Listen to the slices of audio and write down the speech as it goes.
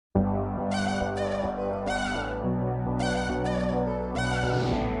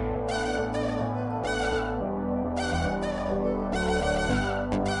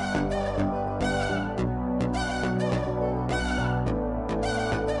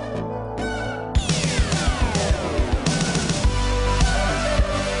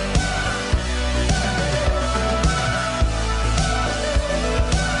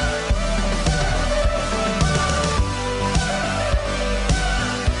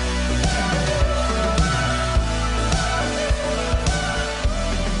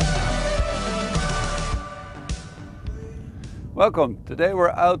Welcome. Today we're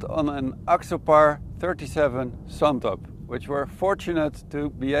out on an Axopar 37 Suntop, which we're fortunate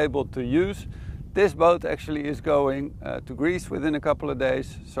to be able to use. This boat actually is going to Greece within a couple of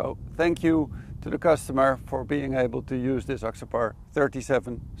days, so thank you to the customer for being able to use this Axopar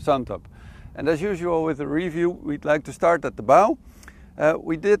 37 Suntop. And as usual with the review, we'd like to start at the bow.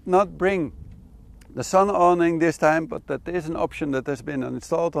 We did not bring the sun awning this time, but that is an option that has been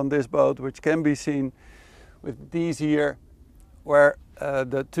installed on this boat, which can be seen with these here, where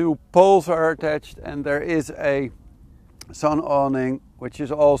the two poles are attached, and there is a sun awning which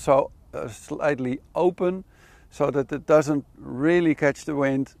is also slightly open so that it doesn't really catch the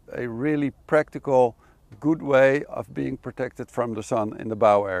wind. A really practical, good way of being protected from the sun in the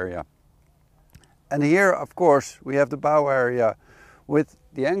bow area. And here, of course, we have the bow area with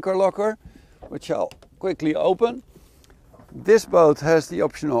the anchor locker, which I'll quickly open. This boat has the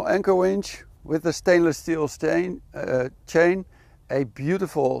optional anchor winch with the stainless steel chain, a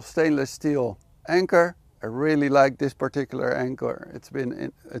beautiful stainless steel anchor. I really like this particular anchor. It's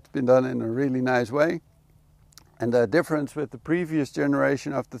been done in a really nice way. And the difference with the previous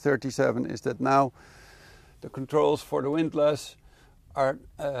generation of the 37 is that now the controls for the windlass are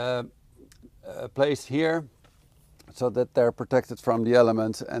placed here, so that they're protected from the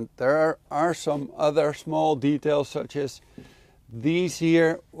elements. And there are some other small details, such as these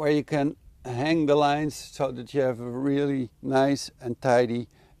here, where you can hang the lines so that you have a really nice and tidy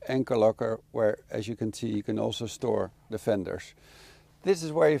anchor locker, where, as you can see, you can also store the fenders. This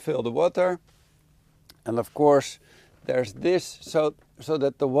is where you fill the water, and of course there's this so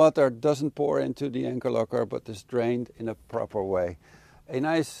that the water doesn't pour into the anchor locker but is drained in a proper way. A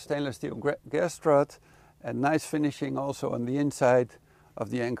nice stainless steel gas strut and nice finishing also on the inside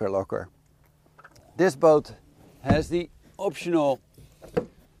of the anchor locker. This boat has the optional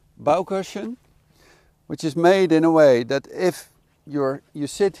bow cushion, which is made in a way that if you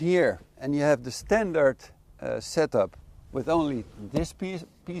sit here and you have the standard setup with only this piece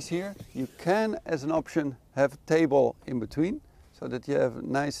here, you can, as an option, have a table in between, so that you have a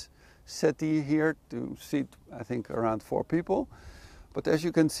nice settee here to seat, I think, around 4 people. But as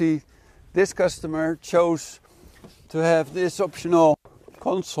you can see, this customer chose to have this optional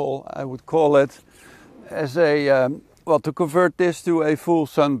console, I would call it, as a to convert this to a full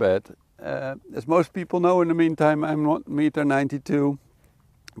sunbed. As most people know, in the meantime, I'm not 1.92 m,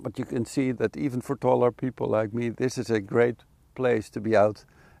 but you can see that even for taller people like me, this is a great place to be out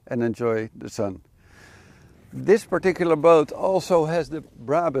and enjoy the sun. This particular boat also has the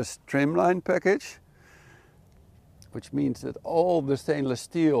Brabus trimline package, which means that all the stainless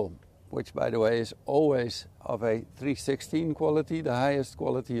steel, which by the way is always of a 316 quality, the highest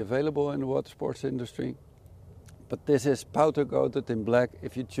quality available in the water sports industry. But this is powder coated in black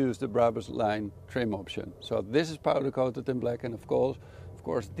if you choose the Brabus line trim option. So this is powder coated in black, and of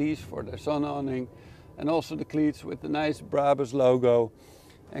course these for the sun awning, and also the cleats with the nice Brabus logo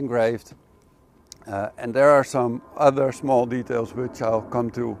engraved. And there are some other small details which I'll come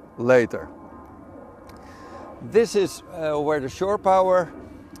to later. This is where the shore power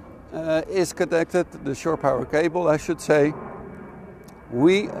is connected, the shore power cable, I should say.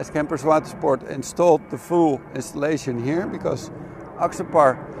 We, as Kempers Watersport, installed the full installation here because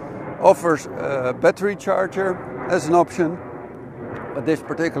Axopar offers a battery charger as an option. But this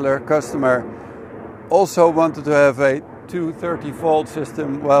particular customer also wanted to have a 230-volt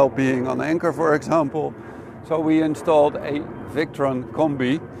system while being on anchor, for example. So we installed a Victron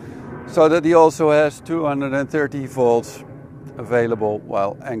Combi, so that he also has 230 volts available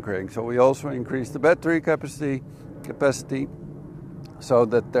while anchoring. So we also increased the battery capacity so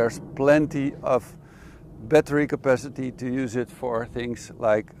that there's plenty of battery capacity to use it for things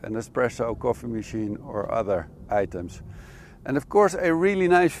like an espresso coffee machine or other items. And of course, a really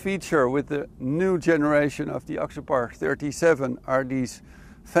nice feature with the new generation of the Axopar 37 are these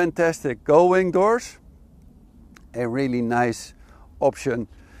fantastic gull-wing doors. A really nice option,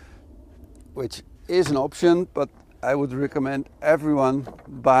 which is an option, but I would recommend everyone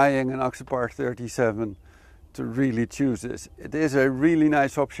buying an Axopar 37 to really choose this. It is a really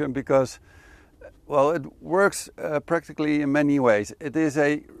nice option because, well, it works practically in many ways. It is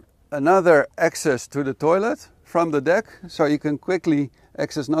another access to the toilet from the deck, so you can quickly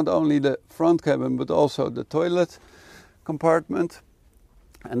access not only the front cabin but also the toilet compartment.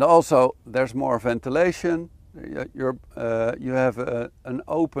 And also there's more ventilation. You have an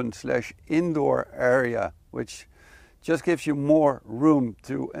open / indoor area, which just gives you more room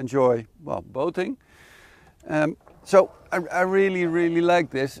to enjoy, well, boating. So I really like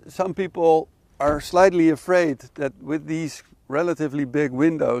this. Some people are slightly afraid that with these relatively big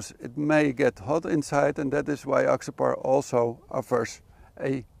windows, it may get hot inside, and that is why Axopar also offers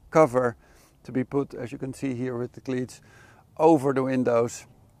a cover to be put, as you can see here with the cleats, over the windows,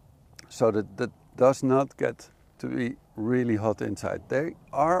 so that that does not get to be really hot inside. They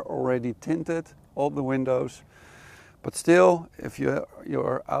are already tinted, all the windows, but still, if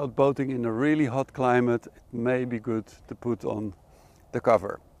you're out boating in a really hot climate, it may be good to put on the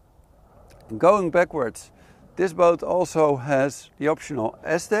cover. Going backwards, this boat also has the optional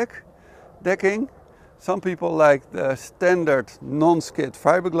S-deck decking. Some people like the standard non-skid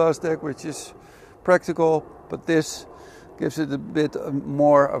fiberglass deck, which is practical, but this gives it a bit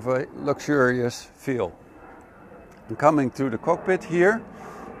more of a luxurious feel. And coming to the cockpit here,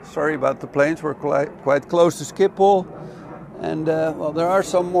 sorry about the planes, we're quite close to Schiphol, and well, there are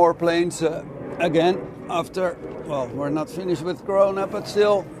some more planes again after, well, we're not finished with Corona, but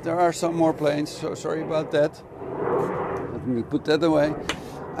still there are some more planes, so sorry about that. Let me put that away.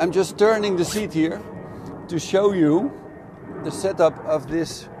 I'm just turning the seat here to show you the setup of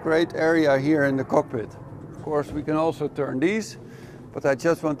this great area here in the cockpit. Of course, we can also turn these, but I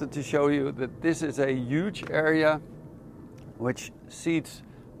just wanted to show you that this is a huge area which seats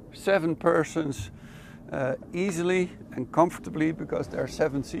 7 persons easily and comfortably, because there are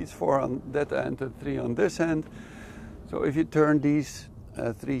 7 seats, 4 on that end and 3 on this end. So if you turn these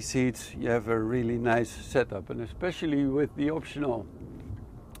 3 seats, you have a really nice setup, and especially with the optional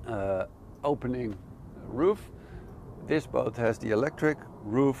opening roof. This boat has the electric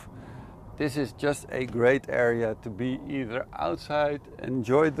roof. This is just a great area to be either outside,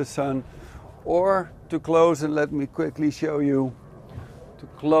 enjoy the sun, or to close, and let me quickly show you, to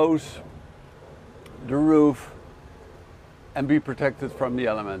close the roof and be protected from the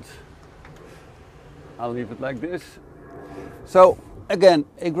elements. I'll leave it like this. So again,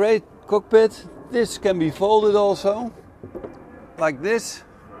 a great cockpit. This can be folded also, like this,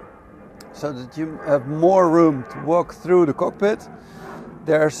 so that you have more room to walk through the cockpit.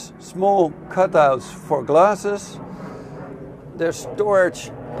 There's small cutouts for glasses. There's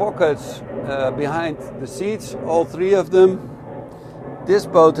storage pockets behind the seats, all 3 of them. This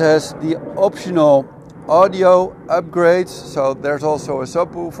boat has the optional audio upgrades, so there's also a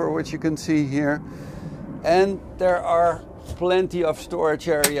subwoofer, which you can see here. And there are plenty of storage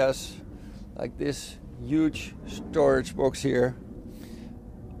areas, like this huge storage box here,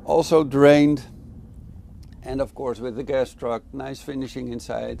 also drained, and of course with the gas truck, nice finishing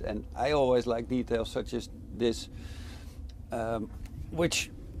inside. And I always like details such as this, which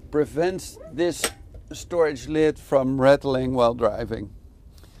prevents this storage lid from rattling while driving.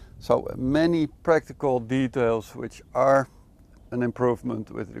 So many practical details which are an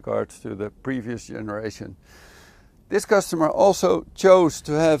improvement with regards to the previous generation. This customer also chose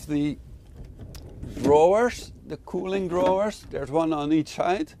to have the drawers, the cooling drawers. There's one on each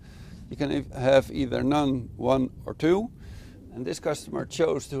side. You can have either none, 1 or 2. And this customer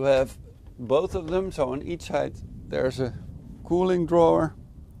chose to have both of them. So on each side there's a cooling drawer.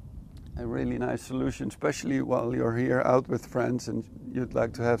 A really nice solution, especially while you're here out with friends and you'd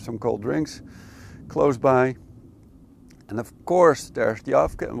like to have some cold drinks close by. And of course there's the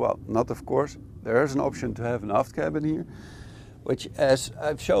aft cabin. Well, not of course, there is an option to have an aft cabin here, which, as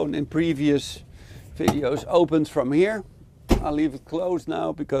I've shown in previous videos, opens from here. I'll leave it closed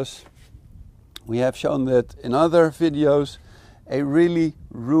now because we have shown that in other videos. A really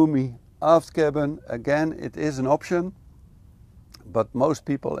roomy aft cabin. Again, it is an option, but most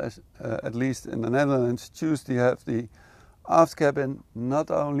people, at least in the Netherlands, choose to have the aft cabin,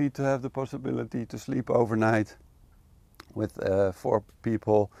 not only to have the possibility to sleep overnight with 4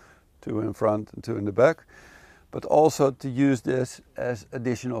 people, 2 in front and 2 in the back, but also to use this as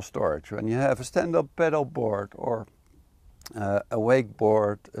additional storage. When you have a stand-up paddle board or a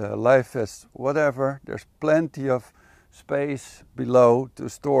wakeboard, life vest, whatever, there's plenty of space below to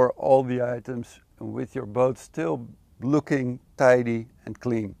store all the items, and with your boat still looking tidy and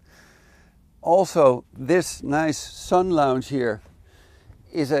clean. Also, this nice sun lounge here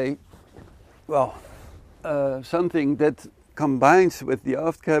is a, well, something that combines with the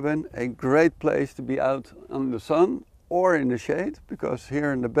aft cabin. A great place to be out on the sun or in the shade, because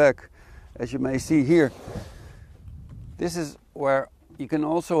here in the back, as you may see here, this is where you can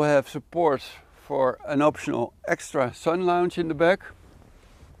also have supports for an optional extra sun lounge in the back,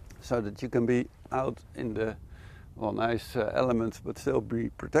 so that you can be out in the, well, nice elements, but still be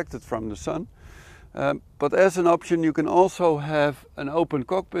protected from the sun. But as an option, you can also have an open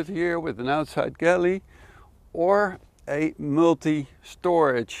cockpit here with an outside galley, or a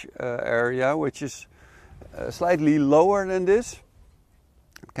multi-storage area, which is slightly lower than this,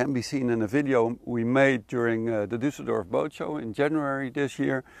 that can be seen in a video we made during the Düsseldorf Boat Show in January this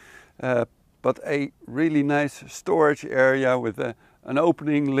year. But a really nice storage area with an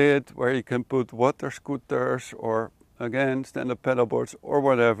opening lid where you can put water scooters or again stand-up paddleboards or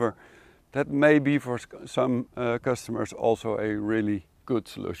whatever. That may be for some customers also a really good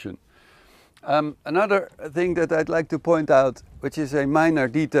solution. Another thing that I'd like to point out, which is a minor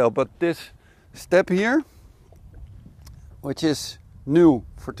detail, but this step here, which is new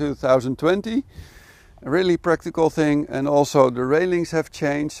for 2020, a really practical thing, and also the railings have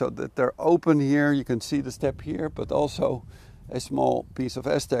changed so that they're open here. You can see the step here, but also a small piece of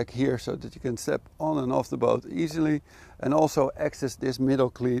S-Tech here so that you can step on and off the boat easily and also access this middle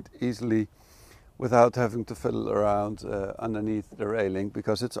cleat easily without having to fiddle around underneath the railing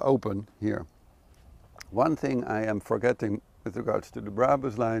because it's open here. One thing I am forgetting with regards to the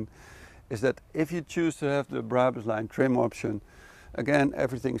Brabus line is that if you choose to have the Brabus line trim option, again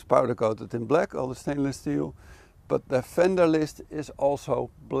everything's powder coated in black, all the stainless steel, but the fender list is also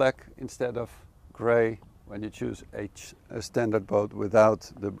black instead of grey when you choose a standard boat without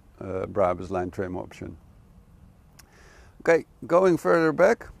the Brabus line trim option. Okay, going further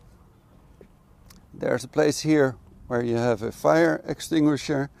back, there's a place here where you have a fire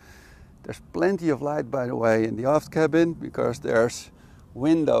extinguisher. There's plenty of light, by the way, in the aft cabin because there's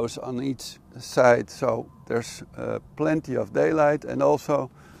windows on each side, so there's plenty of daylight. And also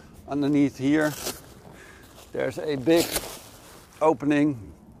underneath here there's a big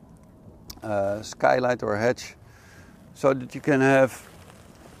opening, skylight or hatch, so that you can have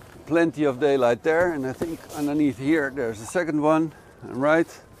plenty of daylight there. And I think underneath here there's a second one, and right,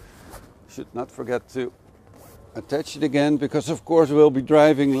 should not forget to attach it again because of course we'll be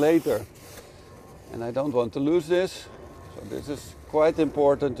driving later and I don't want to lose this. So this is quite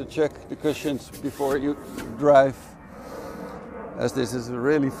important to check the cushions before you drive, as this is a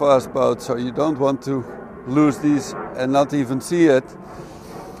really fast boat, so you don't want to lose these and not even see it.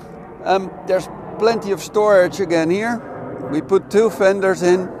 There's plenty of storage again here. We put 2 fenders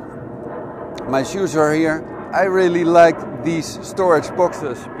in. My shoes are here. I really like these storage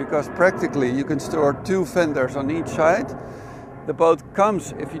boxes because practically you can store 2 fenders on each side. The boat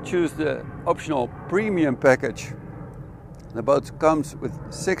comes, if you choose the optional premium package, the boat comes with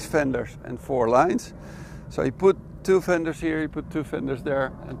 6 fenders and 4 lines. So you put 2 fenders here, you put 2 fenders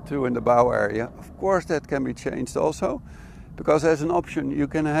there and 2 in the bow area. Of course that can be changed also, because as an option you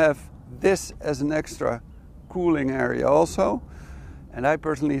can have this as an extra cooling area also. And I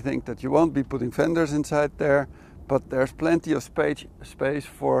personally think that you won't be putting fenders inside there, but there's plenty of space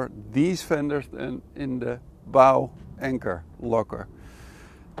for these fenders in the bow anchor locker.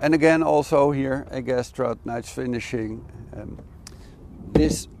 And again, also here a gas strut, nice finishing.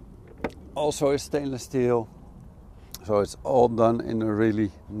 This also is stainless steel, so it's all done in a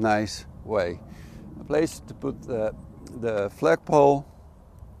really nice way. A place to put the flagpole,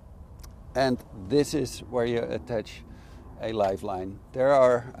 and this is where you attach a lifeline. There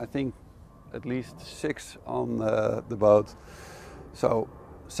are, I think, at least 6 on the boat, so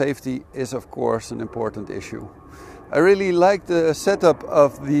safety is of course an important issue. I really like the setup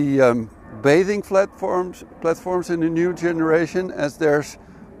of the bathing platforms in the new generation, as there's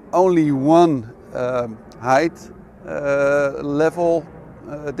only one height level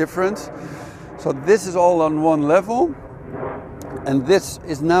difference. So this is all on one level, and this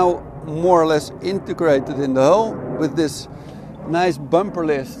is now more or less integrated in the hull with this nice bumper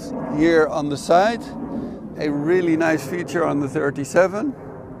list here on the side, a really nice feature on the 37.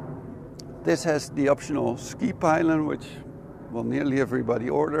 This has the optional ski pylon, which, well, nearly everybody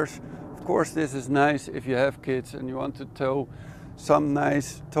orders. Of course, this is nice if you have kids and you want to tow some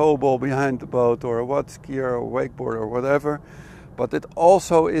nice towable behind the boat, or a watt skier or wakeboard or whatever. But it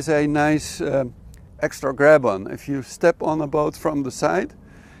also is a nice extra grab-on. If you step on a boat from the side,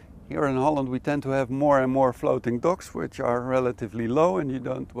 here in Holland we tend to have more and more floating docks, which are relatively low, and you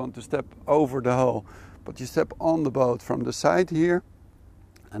don't want to step over the hull, but you step on the boat from the side here.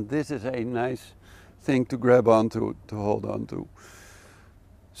 And this is a nice thing to grab onto, to hold on to.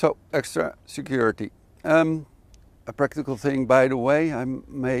 So extra security. A practical thing, by the way, I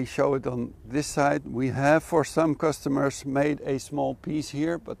may show it on this side. We have for some customers made a small piece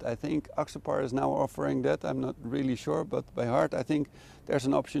here, but I think Axopar is now offering that. I'm not really sure, but by heart I think there's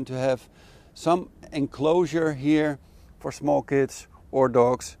an option to have some enclosure here for small kids or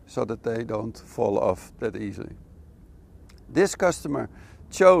dogs so that they don't fall off that easily. This customer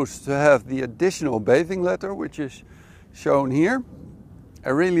chose to have the additional bathing ladder, which is shown here. I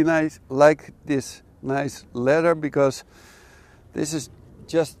really like this nice ladder because this is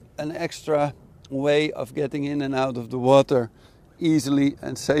just an extra way of getting in and out of the water easily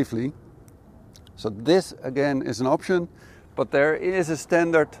and safely. So this again is an option, but there is a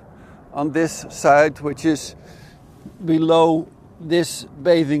standard on this side which is below this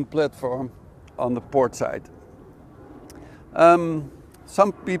bathing platform on the port side.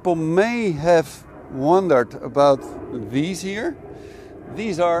 Some people may have wondered about these here.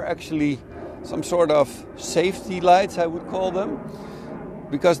 These are actually some sort of safety lights, I would call them,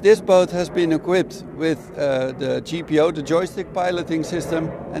 because this boat has been equipped with the GPO, the joystick piloting system,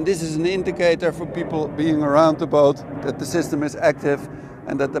 and this is an indicator for people being around the boat that the system is active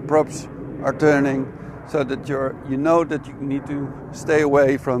and that the props are turning, so that you know that you need to stay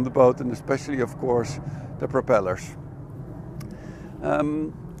away from the boat, and especially, of course, the propellers.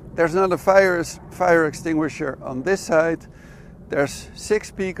 There's another fire extinguisher on this side. There's 6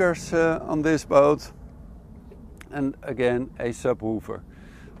 speakers on this boat, and again a subwoofer.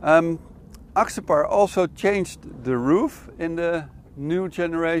 Axopar also changed the roof in the new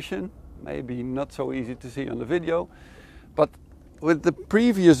generation. Maybe not so easy to see on the video, but with the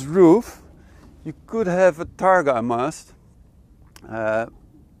previous roof you could have a targa mast,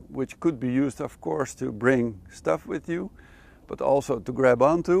 which could be used, of course, to bring stuff with you, but also to grab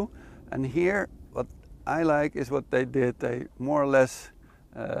onto. And here what I like is what they did. They more or less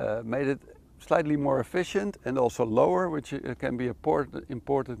made it slightly more efficient and also lower, which can be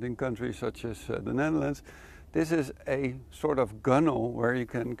important in countries such as the Netherlands. This is a sort of gunnel where you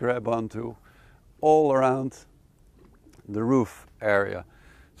can grab onto all around the roof area.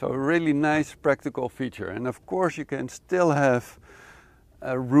 So a really nice practical feature. And of course you can still have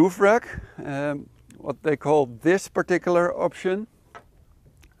a roof rack, what they call this particular option,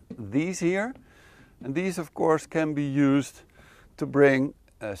 these here. And these of course can be used to bring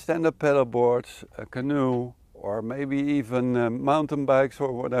stand-up paddle boards, a canoe, or maybe even mountain bikes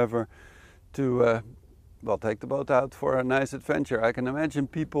or whatever to well, take the boat out for a nice adventure. I can imagine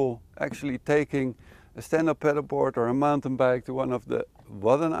people actually taking a stand-up paddleboard or a mountain bike to one of the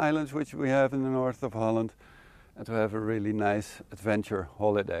Wadden Islands which we have in the north of Holland, and to have a really nice adventure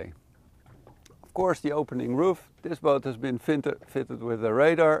holiday. Of course, the opening roof. This boat has been fitted with a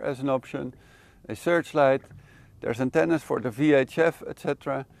radar as an option, a searchlight. There's antennas for the VHF,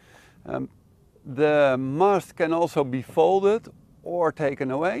 etc. The mast can also be folded or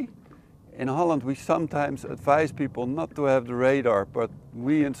taken away. In Holland we sometimes advise people not to have the radar, but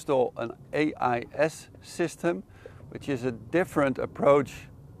we install an AIS system, which is a different approach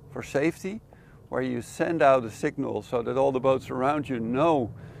for safety, where you send out a signal so that all the boats around you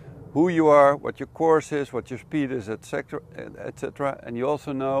know who you are, what your course is, what your speed is, etc., etc. And you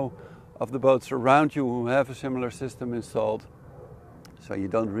also know of the boats around you who have a similar system installed. So you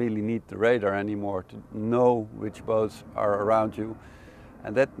don't really need the radar anymore to know which boats are around you.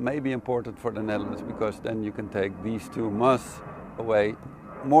 And that may be important for the Netherlands, because then you can take these two masts away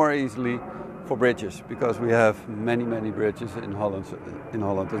more easily for bridges, because we have many bridges in Holland,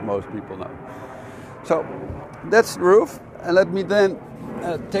 as most people know. So that's the roof, and let me then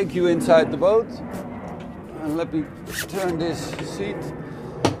take you inside the boat. And let me turn this seat.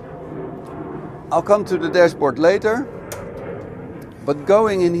 I'll come to the dashboard later, but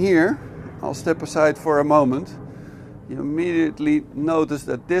going in here, I'll step aside for a moment. You immediately notice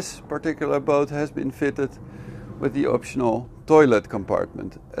that this particular boat has been fitted with the optional toilet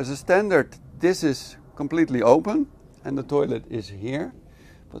compartment. As a standard, this is completely open and the toilet is here,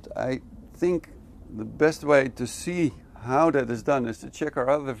 but I think the best way to see how that is done is to check our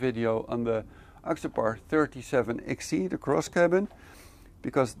other video on the Axopar 37XC, the cross cabin,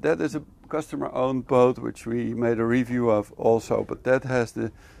 because that is a customer-owned boat which we made a review of also, but that has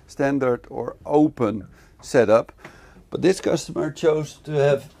the standard or open setup. But this customer chose to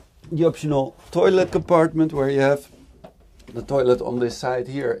have the optional toilet compartment, where you have the toilet on this side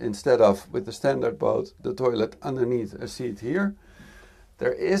here instead of, with the standard boat, the toilet underneath a seat here.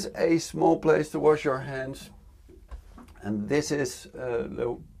 There is a small place to wash your hands, and this is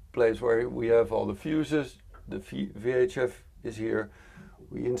the place where we have all the fuses. The VHF is here.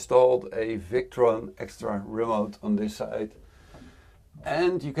 We installed a Victron extra remote on this side,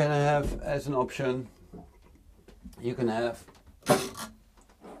 and you can have, as an option, you can have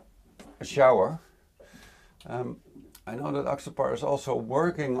a shower. I know that Axopar is also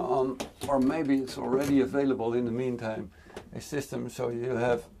working on, or maybe it's already available in the meantime, a system so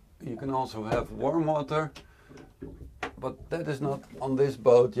you can also have warm water, but that is not on this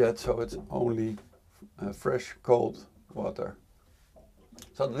boat yet, so it's only fresh cold water.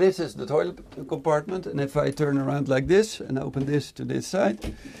 So this is the toilet compartment, and if I turn around like this and open this to this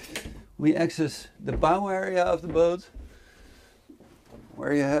side, we access the bow area of the boat,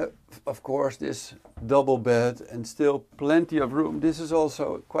 where you have, of course, this double bed and still plenty of room. This is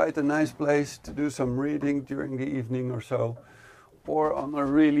also quite a nice place to do some reading during the evening or so, or on a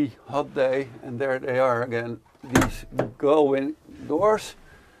really hot day. And there they are again, these go-in doors.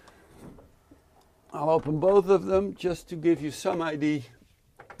 I'll open both of them just to give you some idea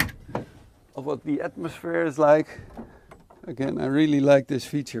of what the atmosphere is like. Again, I really like this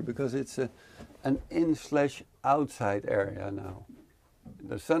feature because it's an in/outside area now.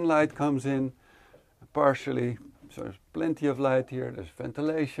 The sunlight comes in partially, so there's plenty of light here, there's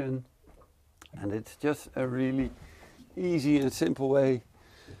ventilation, and it's just a really easy and simple way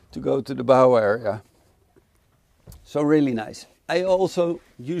to go to the bow area. So really nice. I also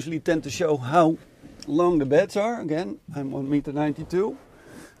usually tend to show how long the beds are. Again, I'm 1.92 m.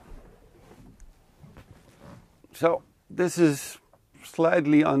 So this is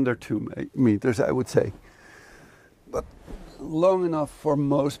slightly under 2 meters, I would say, but long enough for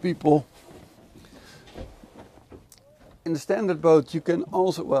most people. In the standard boat you can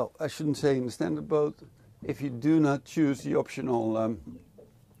also, well, I shouldn't say in the standard boat, if you do not choose the optional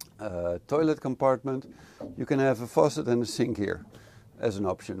toilet compartment, you can have a faucet and a sink here as an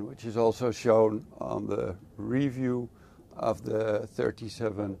option, which is also shown on the review of the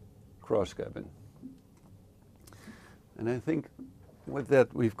 37 cross cabin. And I think with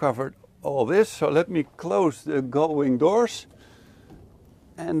that we've covered all this, so let me close the gull-wing doors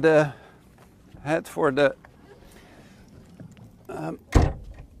and head for the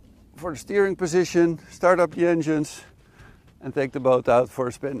steering position, start up the engines and take the boat out for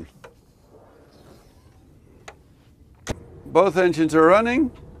a spin. Both engines are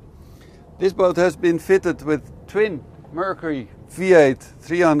running. This boat has been fitted with twin Mercury V8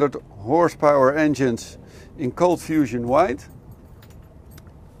 300 horsepower engines in cold fusion white.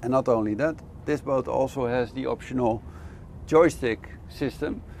 And not only that, this boat also has the optional joystick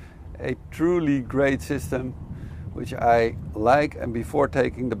system, a truly great system which I like. And before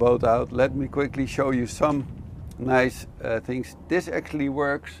taking the boat out, let me quickly show you some nice things. This actually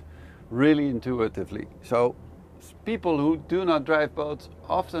works really intuitively. So people who do not drive boats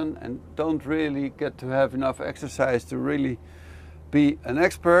often and don't really get to have enough exercise to really be an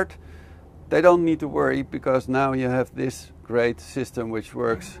expert, they don't need to worry, because now you have this great system which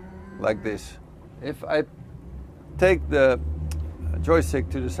works like this. If I take the joystick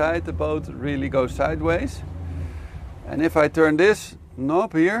to the side, the boat really goes sideways. And if I turn this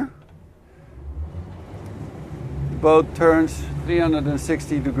knob here, the boat turns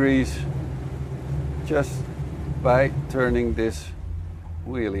 360 degrees just by turning this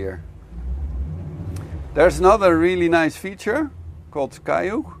wheel here. There's another really nice feature called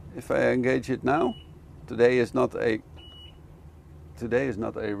Skyhook. If I engage it now, today is not a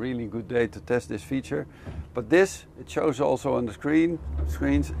really good day to test this feature, but this, it shows also on the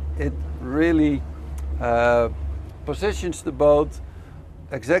screens. It really positions the boat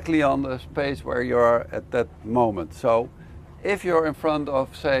exactly on the space where you are at that moment. So if you're in front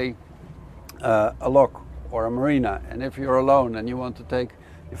of, say, a lock or a marina, and if you're alone and you want to take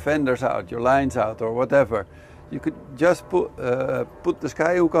your fenders out, your lines out or whatever, you could just put the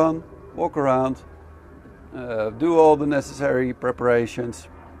Skyhook on, walk around, do all the necessary preparations,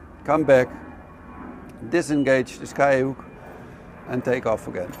 come back, disengage the Skyhook and take off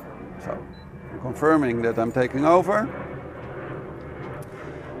again. So I'm confirming that I'm taking over,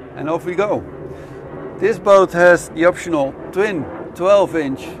 and off we go. This boat has the optional twin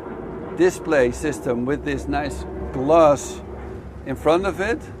 12-inch display system with this nice glass in front of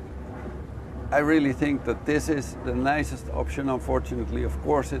it. I really think that this is the nicest option. Unfortunately, of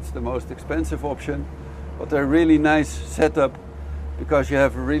course, it's the most expensive option, but a really nice setup, because you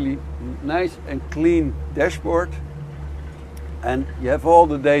have a really nice and clean dashboard and you have all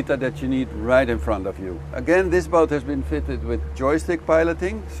the data that you need right in front of you. Again, this boat has been fitted with joystick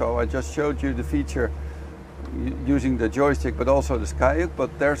piloting, so I just showed you the feature using the joystick but also the Skyhook, but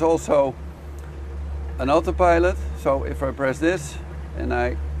there's also an autopilot. So if I press this and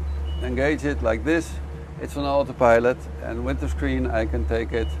I engage it like this, it's on autopilot, and with the screen I can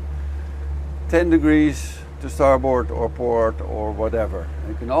take it 10 degrees to starboard or port or whatever.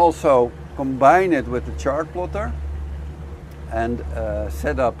 You can also combine it with the chart plotter and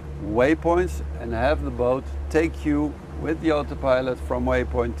set up waypoints and have the boat take you with the autopilot from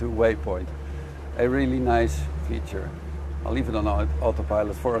waypoint to waypoint. A really nice feature. I'll leave it on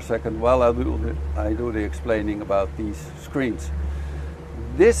autopilot for a second while I do the explaining about these screens.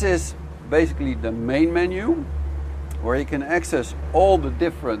 This is basically the main menu, where you can access all the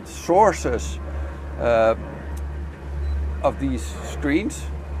different sources of these screens.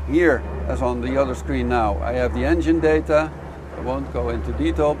 Here, as on the other screen now, I have the engine data, I won't go into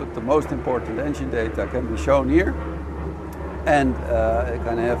detail, but the most important engine data can be shown here. And I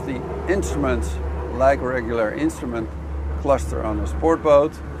can have the instruments like a regular instrument cluster on a sport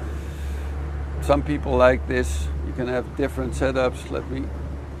boat. Some people like this. You can have different setups. Let me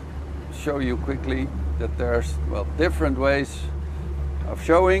show you quickly that there's, well, different ways of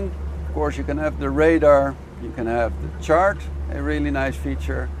showing. Of course, you can have the radar, you can have the chart, a really nice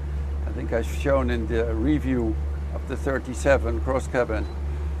feature. I think I've shown in the review of the 37 cross cabin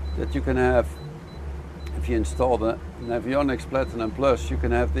that you can have, if you install the Navionics Platinum Plus, you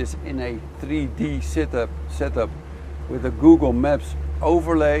can have this in a 3D setup with a Google Maps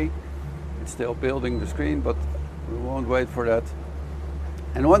overlay. It's still building the screen, but we won't wait for that.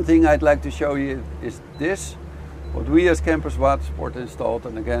 And one thing I'd like to show you is this, what we as Kempers Watersport installed,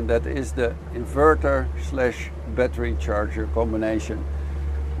 and again that is the inverter / battery charger combination,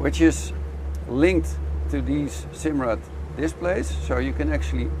 which is linked to these Simrad displays, so you can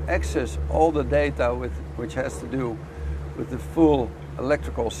actually access all the data which has to do with the full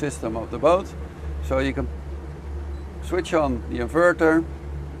electrical system of the boat. So you can switch on the inverter,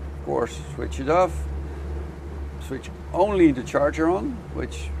 of course switch it off, switch only the charger on,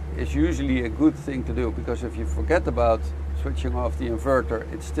 which is usually a good thing to do, because if you forget about switching off the inverter,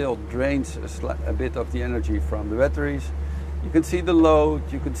 it still drains a bit of the energy from the batteries. You can see the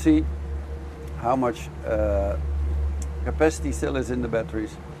load, you can see how much capacity still is in the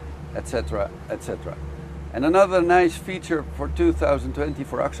batteries, etc., etc. And another nice feature for 2020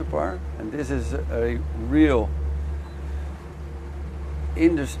 for Axopar, and this is a real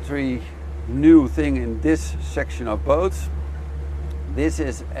industry new thing in this section of boats. This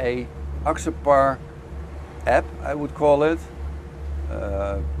is a Axopar app, I would call it.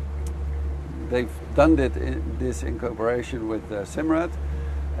 They've done this in cooperation with Simrad,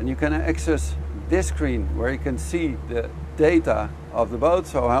 and you can access this screen where you can see the data of the boat,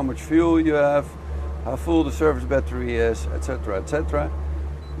 so how much fuel you have, how full the service battery is, etc., etc.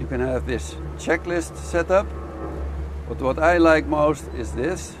 You can have this checklist set up, but what I like most is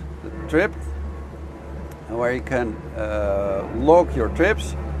this, the trip, where you can log your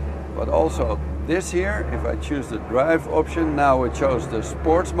trips, but also this here, if I choose the drive option, now it shows the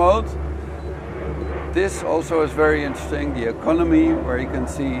sports mode. This also is very interesting, the economy, where you can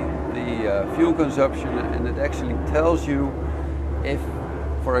see the fuel consumption, and it actually tells you if,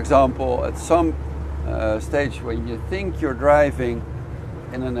 for example, at some stage when you think you're driving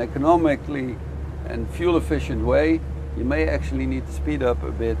in an economically and fuel efficient way, you may actually need to speed up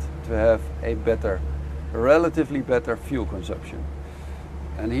a bit to have a relatively better fuel consumption.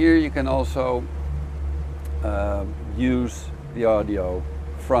 And here you can also use the audio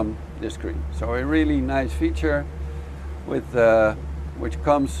from the screen. So a really nice feature with which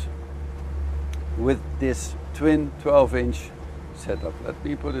comes with this twin 12-inch setup. Let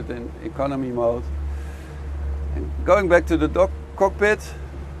me put it in economy mode. And going back to the cockpit,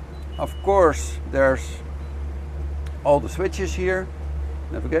 of course there's all the switches here.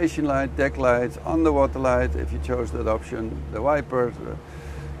 Navigation light, deck lights, underwater light if you chose that option, the wipers,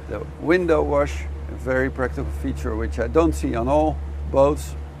 the window wash, a very practical feature which I don't see on all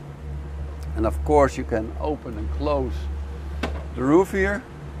boats. And of course you can open and close the roof here.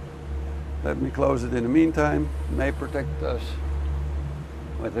 Let me close it in the meantime. It may protect us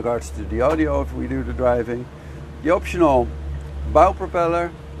with regards to the audio if we do the driving. The optional bow propeller,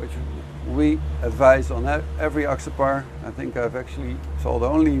 which we advise on every Axopar. I think I've actually sold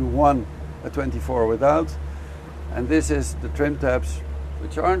only one, a 24 without. And this is the trim tabs,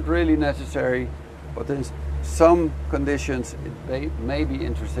 which aren't really necessary, but in some conditions it may be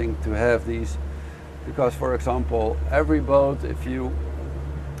interesting to have these, because for example, every boat, if the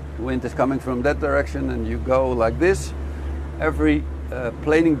wind is coming from that direction and you go like this, every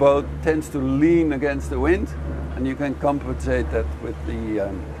planing boat tends to lean against the wind, and you can compensate that with the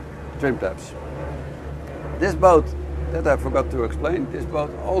trim tabs. This boat, that I forgot to explain, this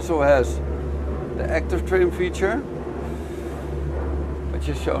boat also has the active trim feature, which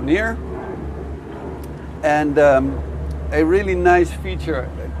is shown here. And a really nice feature,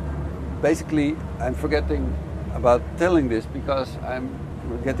 basically I'm forgetting about telling this because I'm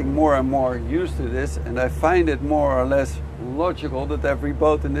getting more and more used to this, and I find it more or less logical that every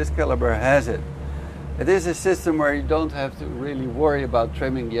boat in this caliber has it. It is a system where you don't have to really worry about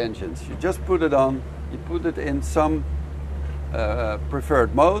trimming the engines. You just put it on, you put it in some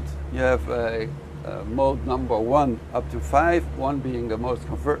preferred mode. You have a mode number 1 up to 5, 1 being the most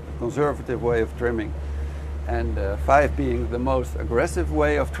conservative way of trimming, and 5 being the most aggressive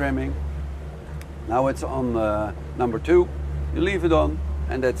way of trimming. Now it's on number 2, you leave it on,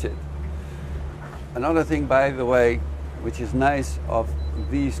 and that's it. Another thing, by the way, which is nice of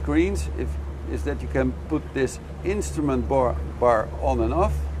these screens, is that you can put this instrument bar on and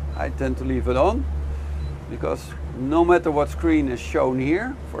off. I tend to leave it on because no matter what screen is shown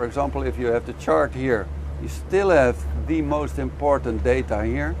here, for example, if you have the chart here, you still have the most important data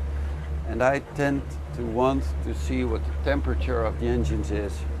here, and I tend to want to see what the temperature of the engines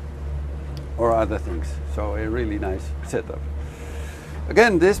is or other things. So a really nice setup.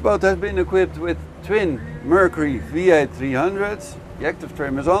 Again, this boat has been equipped with twin Mercury V8 300s. The active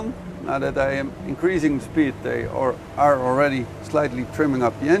trim is on. Now that I am increasing the speed, they are already slightly trimming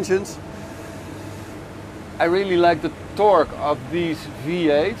up the engines. I really like the torque of these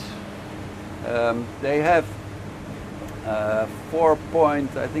V8s. They have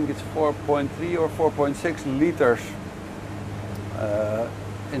I think it's 4.3 or 4.6 liters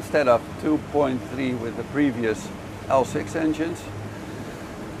instead of 2.3 with the previous L6 engines.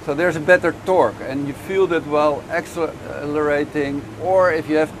 So there's a better torque, and you feel that while accelerating, or if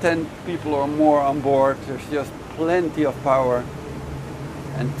you have 10 people or more on board, there's just plenty of power.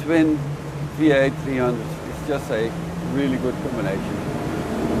 And twin V8 300s is just a really good combination.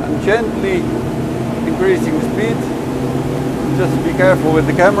 I'm gently increasing the speed, just be careful with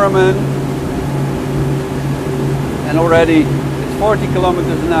the cameraman. And already it's 40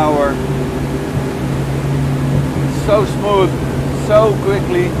 kilometers an hour. So smooth, so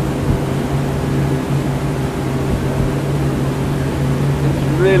quickly.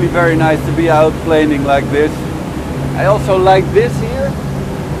 It's really very nice to be out planing like this. I also like this here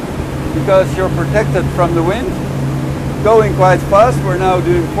because you're protected from the wind. Going quite fast, we're now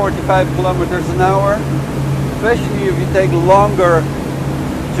doing 45 kilometers an hour. Especially if you take longer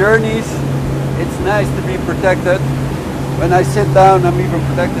journeys, it's nice to be protected. When I sit down, I'm even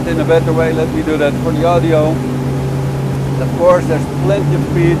protected in a better way. Let me do that for the audio. Of course, there's plenty of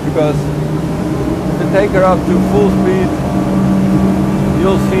speed because to take her up to full speed,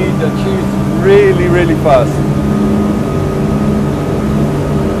 you'll see that she's really, really fast.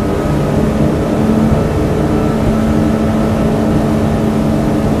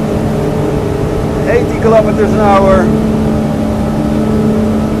 Kilometers an hour,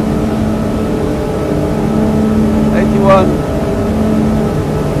 81,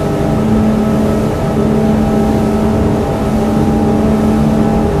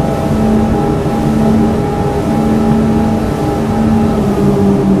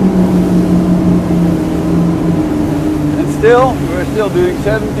 and we're still doing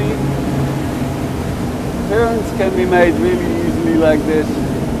 70. Turns can be made really easily like this.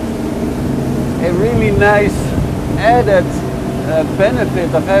 A really nice added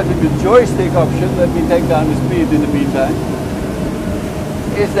benefit of having the joystick option, let me take down the speed in the meantime,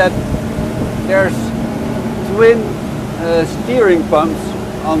 is that there's twin steering pumps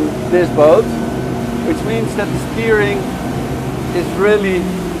on this boat, which means that the steering is really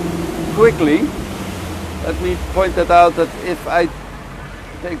quickly. Let me point that out, that if I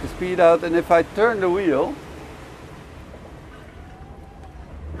take the speed out and if I turn the wheel,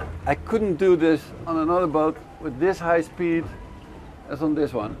 I couldn't do this on another boat with this high speed as on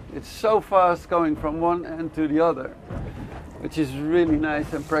this one. It's so fast going from one end to the other, which is really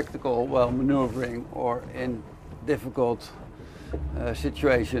nice and practical while maneuvering or in difficult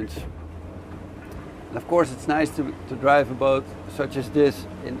situations. And of course, it's nice to drive a boat such as this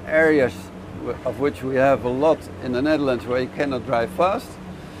in areas of which we have a lot in the Netherlands where you cannot drive fast.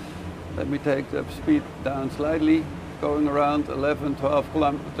 Let me take the speed down slightly. Going around 11, 12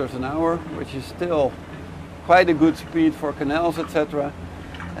 kilometers an hour, which is still quite a good speed for canals, etc.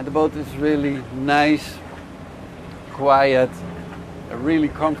 And the boat is really nice, quiet, a really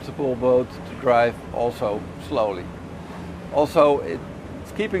comfortable boat to drive also slowly. Also,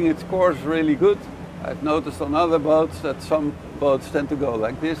 it's keeping its course really good. I've noticed on other boats that some boats tend to go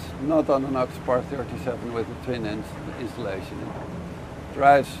like this, not on an Axopar 37 with a twin installation. It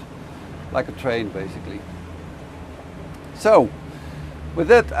drives like a train basically. So, with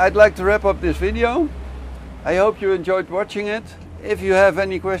that, I'd like to wrap up this video. I hope you enjoyed watching it. If you have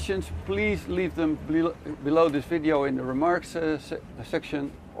any questions, please leave them below this video in the remarks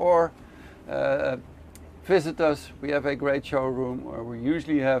section, or visit us. We have a great showroom where we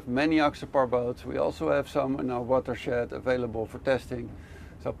usually have many Axopar boats. We also have some in our watershed available for testing.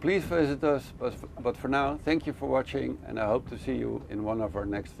 So please visit us. But for now, thank you for watching, and I hope to see you in one of our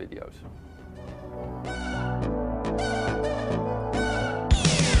next videos.